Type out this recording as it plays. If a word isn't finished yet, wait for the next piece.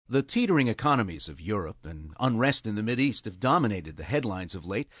The teetering economies of Europe and unrest in the Mideast have dominated the headlines of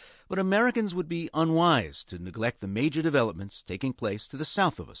late, but Americans would be unwise to neglect the major developments taking place to the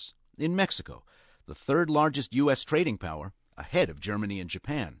south of us, in Mexico, the third largest U.S. trading power, ahead of Germany and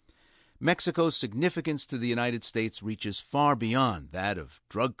Japan. Mexico's significance to the United States reaches far beyond that of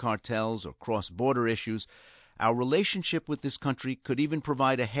drug cartels or cross-border issues. Our relationship with this country could even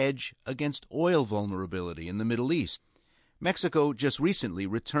provide a hedge against oil vulnerability in the Middle East. Mexico just recently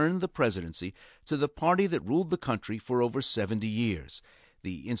returned the presidency to the party that ruled the country for over 70 years,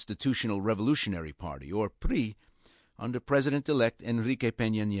 the Institutional Revolutionary Party, or PRI, under President-elect Enrique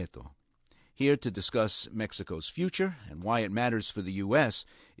Peña Nieto. Here to discuss Mexico's future and why it matters for the U.S.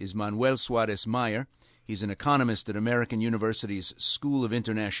 is Manuel Suarez-Mier. He's an economist at American University's School of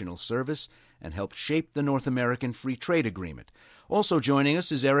International Service and helped shape the North American Free Trade Agreement. Also joining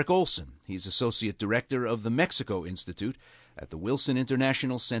us is Eric Olson. He's Associate Director of the Mexico Institute at the Wilson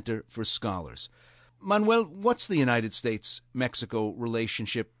International Center for Scholars. Manuel, what's the United States-Mexico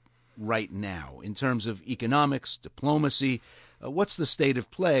relationship right now in terms of economics, diplomacy? What's the state of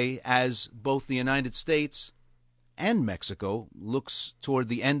play as both the United States and Mexico looks toward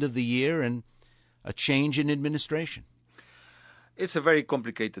the end of the year and a change in administration? It's a very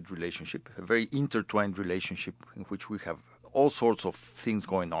complicated relationship, a very intertwined relationship in which we have all sorts of things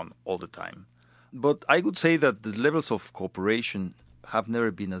going on all the time. But I would say that the levels of cooperation have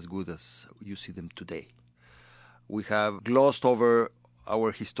never been as good as you see them today. We have glossed over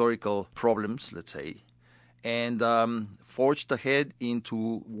our historical problems, let's say, and forged ahead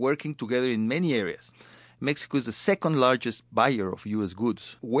into working together in many areas. Mexico is the second largest buyer of U.S.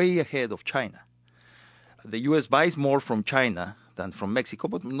 goods, way ahead of China. The U.S. buys more from China than from Mexico,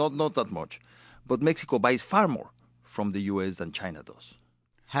 but not that much. But Mexico buys far more from the U.S. than China does.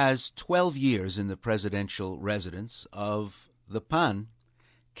 Has 12 years in the presidential residence of the PAN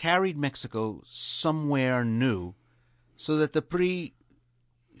carried Mexico somewhere new so that the PRI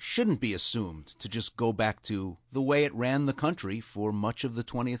shouldn't be assumed to just go back to the way it ran the country for much of the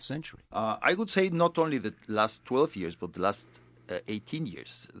 20th century? I would say not only the last 12 years, but the last 18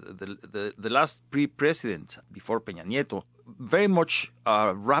 years. The last president before Peña Nieto very much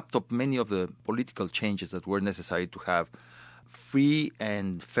wrapped up many of the political changes that were necessary to have free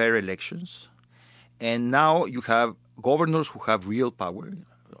and fair elections. And now you have governors who have real power,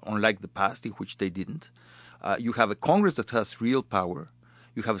 unlike the past in which they didn't. You have a Congress that has real power.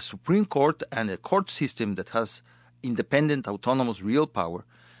 You have a Supreme Court and a court system that has independent, autonomous, real power.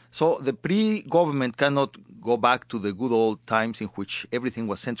 So the pre-government cannot go back to the good old times in which everything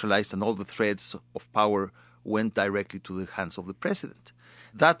was centralized and all the threads of power went directly to the hands of the president.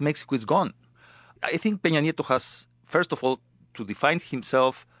 That Mexico is gone. I think Peña Nieto has, first of all, to define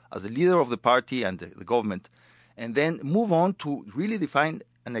himself as a leader of the party and the government, and then move on to really define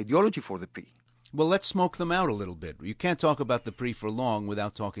an ideology for the PRI. Well, let's smoke them out a little bit. You can't talk about the PRI for long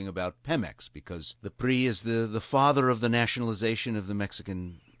without talking about Pemex, because the PRI is the father of the nationalization of the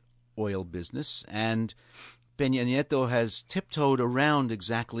Mexican oil business, and Peña Nieto has tiptoed around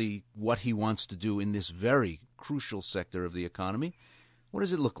exactly what he wants to do in this very crucial sector of the economy. What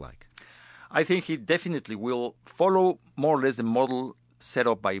does it look like? I think he definitely will follow more or less the model set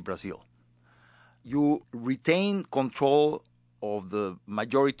up by Brazil. You retain control of the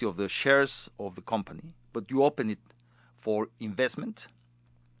majority of the shares of the company, but you open it for investment,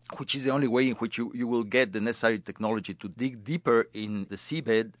 which is the only way in which you will get the necessary technology to dig deeper in the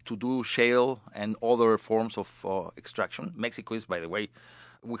seabed to do shale and other forms of extraction. Mexico is, by the way,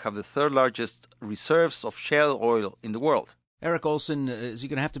 we have the third largest reserves of shale oil in the world. Eric Olson, is he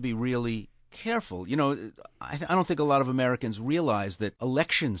going to have to be really careful? You know, I don't think a lot of Americans realize that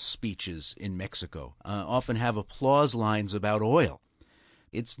election speeches in Mexico often have applause lines about oil.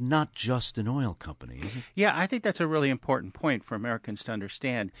 It's not just an oil company, is it? Yeah, I think that's a really important point for Americans to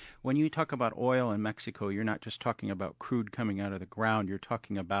understand. When you talk about oil in Mexico, you're not just talking about crude coming out of the ground. You're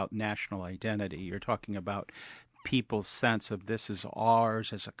talking about national identity. You're talking about people's sense of this is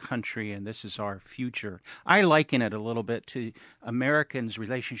ours as a country and this is our future. I liken it a little bit to Americans'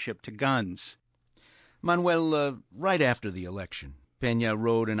 relationship to guns. Manuel, right after the election, Peña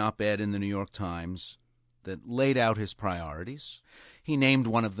wrote an op-ed in the New York Times that laid out his priorities. He named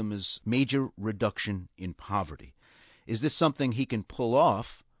one of them as major reduction in poverty. Is this something he can pull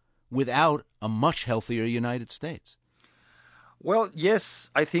off without a much healthier United States? Well, yes,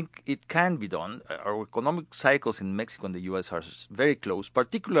 I think it can be done. Our economic cycles in Mexico and the U.S. are very close,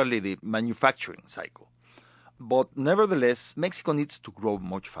 particularly the manufacturing cycle. But nevertheless, Mexico needs to grow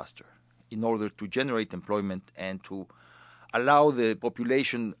much faster in order to generate employment and to allow the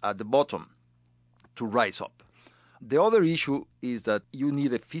population at the bottom to rise up. The other issue is that you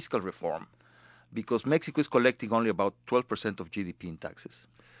need a fiscal reform because Mexico is collecting only about 12% of GDP in taxes.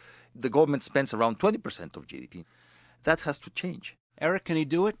 The government spends around 20% of GDP. That has to change. Eric, can he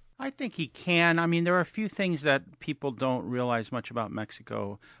do it? I think he can. I mean, there are a few things that people don't realize much about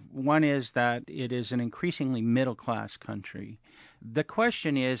Mexico. One is that it is an increasingly middle-class country. The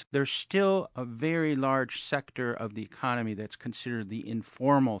question is, there's still a very large sector of the economy that's considered the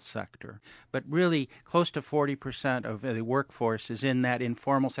informal sector. But really, close to 40% of the workforce is in that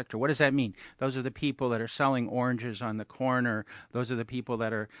informal sector. What does that mean? Those are the people that are selling oranges on the corner. Those are the people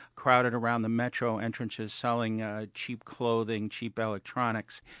that are crowded around the metro entrances selling cheap clothing, cheap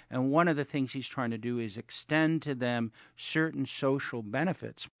electronics. And one of the things he's trying to do is extend to them certain social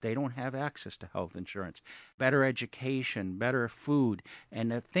benefits. They don't have access to health insurance, better education, better food.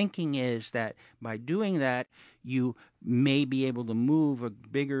 And the thinking is that by doing that, you may be able to move a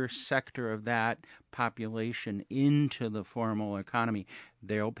bigger sector of that population into the formal economy.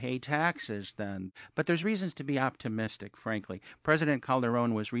 They'll pay taxes then. But there's reasons to be optimistic, frankly. President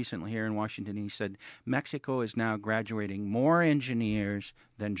Calderon was recently here in Washington. He said Mexico is now graduating more engineers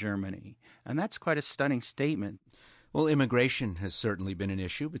than Germany. And that's quite a stunning statement. Well, immigration has certainly been an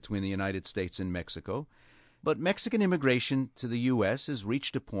issue between the United States and Mexico. But Mexican immigration to the U.S. has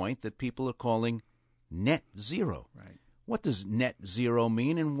reached a point that people are calling net zero. Right. What does net zero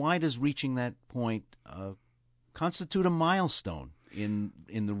mean, and why does reaching that point constitute a milestone in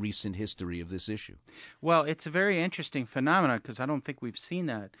the recent history of this issue? Well, it's a very interesting phenomenon because I don't think we've seen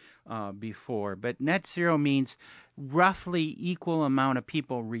that before. But net zero means roughly equal amount of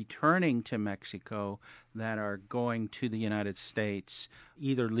people returning to Mexico that are going to the United States,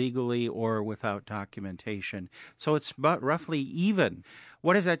 either legally or without documentation. So it's about roughly even.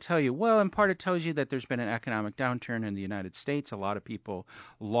 What does that tell you? Well, in part it tells you that there's been an economic downturn in the United States. A lot of people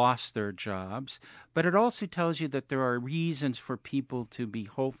lost their jobs. But it also tells you that there are reasons for people to be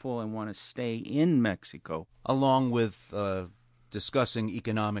hopeful and want to stay in Mexico. Along with discussing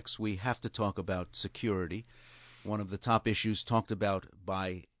economics, we have to talk about security. One of the top issues talked about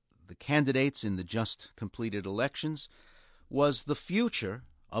by the candidates in the just completed elections was the future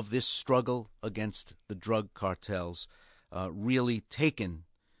of this struggle against the drug cartels, really taken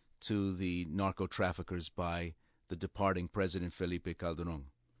to the narco-traffickers by the departing President Felipe Calderon.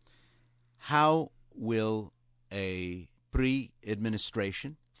 How will a PRI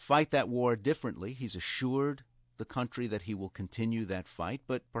administration fight that war differently? He's assured the country that he will continue that fight,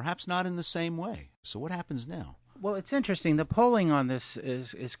 but perhaps not in the same way. So what happens now? Well, it's interesting. The polling on this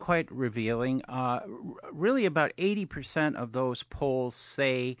is quite revealing. Really about 80% of those polls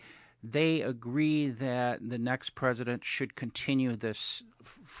say they agree that the next president should continue this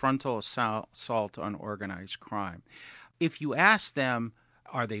frontal assault on organized crime. If you ask them,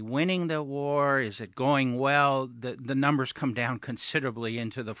 are they winning the war? Is it going well? The numbers come down considerably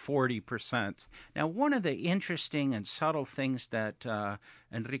into the 40%. Now, one of the interesting and subtle things that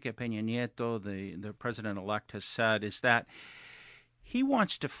Enrique Peña Nieto, the president-elect, has said is that he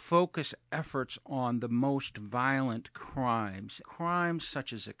wants to focus efforts on the most violent crimes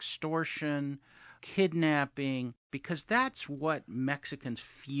such as extortion, kidnapping, because that's what Mexicans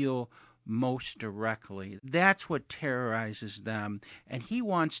feel most directly. That's what terrorizes them. And he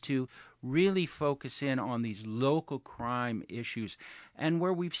wants to really focus in on these local crime issues. And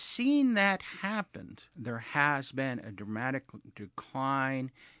where we've seen that happen, there has been a dramatic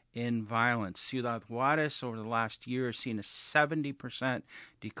decline in violence. Ciudad Juarez over the last year has seen a 70%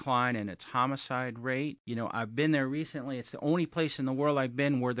 decline in its homicide rate. You know, I've been there recently. It's the only place in the world I've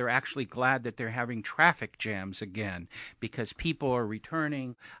been where they're actually glad that they're having traffic jams again because people are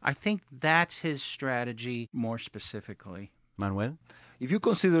returning. I think that's his strategy more specifically. Manuel? If you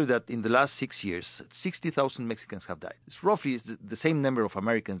consider that in the last 6 years, 60,000 Mexicans have died, it's roughly the same number of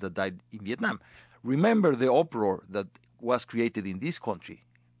Americans that died in Vietnam. Remember the uproar that was created in this country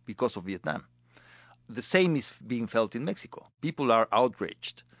because of Vietnam. The same is being felt in Mexico. People are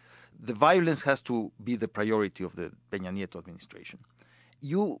outraged. The violence has to be the priority of the Peña Nieto administration.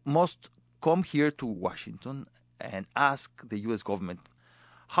 You must come here to Washington and ask the U.S. government,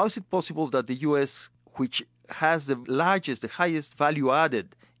 how is it possible that the U.S., which has the largest, the highest value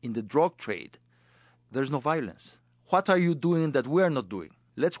added in the drug trade, there's no violence? What are you doing that we are not doing?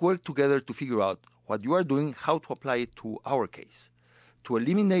 Let's work together to figure out what you are doing, how to apply it to our case. To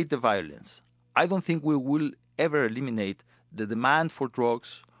eliminate the violence, I don't think we will ever eliminate the demand for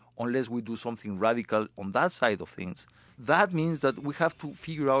drugs unless we do something radical on that side of things. That means that we have to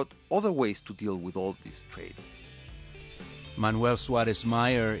figure out other ways to deal with all this trade. Manuel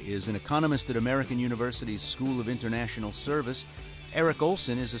Suarez-Mier is an economist at American University's School of International Service. Eric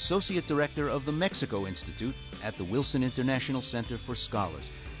Olson is Associate Director of the Mexico Institute at the Wilson International Center for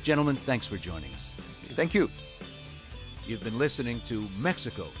Scholars. Gentlemen, thanks for joining us. Thank you. You've been listening to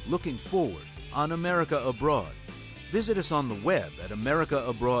Mexico Looking Forward on America Abroad. Visit us on the web at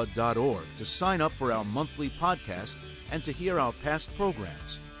americaabroad.org to sign up for our monthly podcast and to hear our past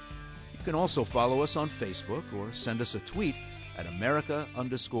programs. You can also follow us on Facebook or send us a tweet at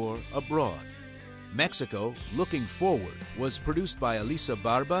America_abroad. Mexico Looking Forward was produced by Elisa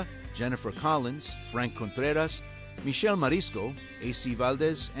Barba, Jennifer Collins, Frank Contreras, Michelle Marisco, A.C.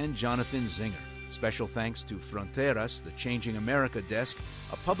 Valdez, and Jonathan Zinger. Special thanks to Fronteras, the Changing America Desk,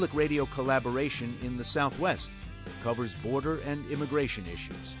 a public radio collaboration in the Southwest that covers border and immigration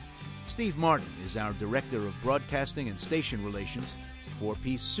issues. Steve Martin is our Director of Broadcasting and Station Relations.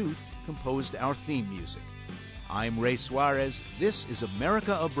 Four-Piece Suit composed our theme music. I'm Ray Suarez. This is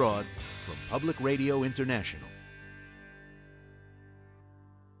America Abroad from Public Radio International.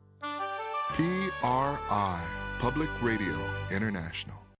 PRI, Public Radio International.